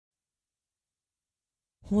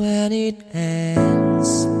When it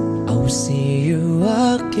ends, I'll see you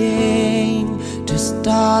again to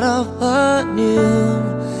start off anew,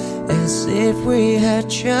 as if we had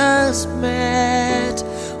just met.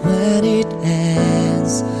 When it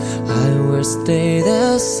ends, I will stay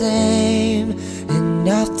the same, and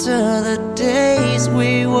after the days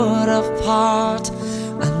we were apart,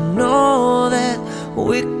 I know that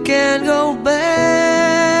we can go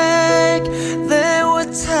back. There were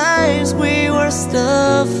times we were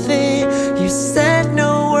stuffy. You said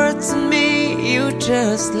no word to me, you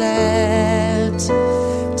just left.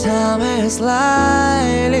 Time has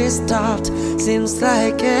slightly stopped, seems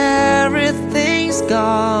like everything's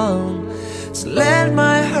gone. So let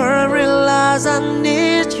my heart realize I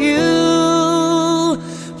need you.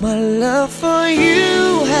 My love for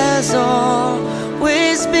you has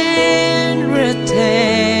always been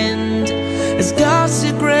retained. It's God's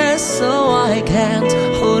secret, so I can't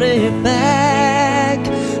hold it back.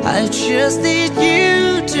 I just need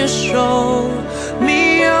you to show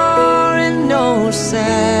me your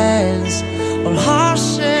innocence. All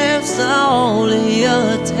hardships are only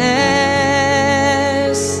a test,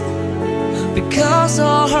 because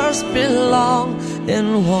all hearts belong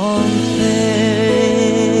in one place.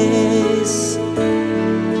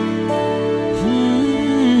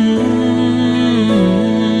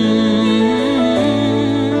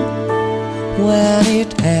 When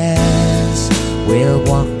it ends, we'll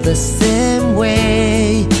walk the same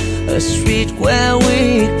way, a street where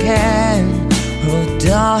we can hold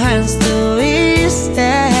our hands to each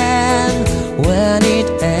end. When it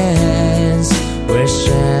ends, we'll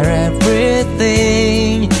share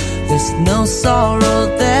everything. There's no sorrow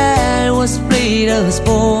that will split us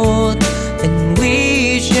both, and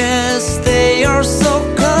we just stay or so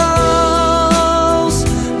close.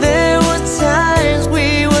 There were times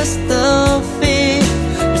we were stuffy.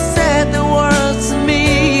 You said the words to me,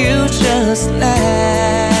 you just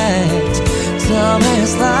left. Time has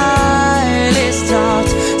slightly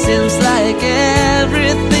stopped, seems like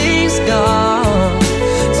everything's gone.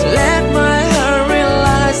 So let my heart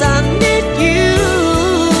realize I need you.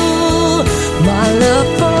 My love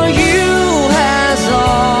for you has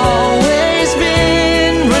always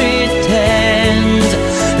been retained.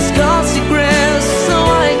 It's God's secret, so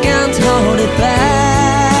I can't hold it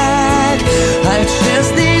back. I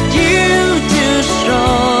just need you to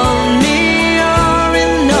show me your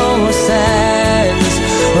innocence.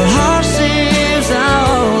 Our hardships are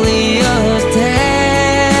only a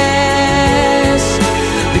test,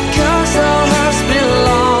 because our hearts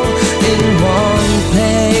belong in one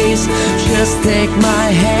place. Just take my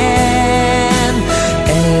hand.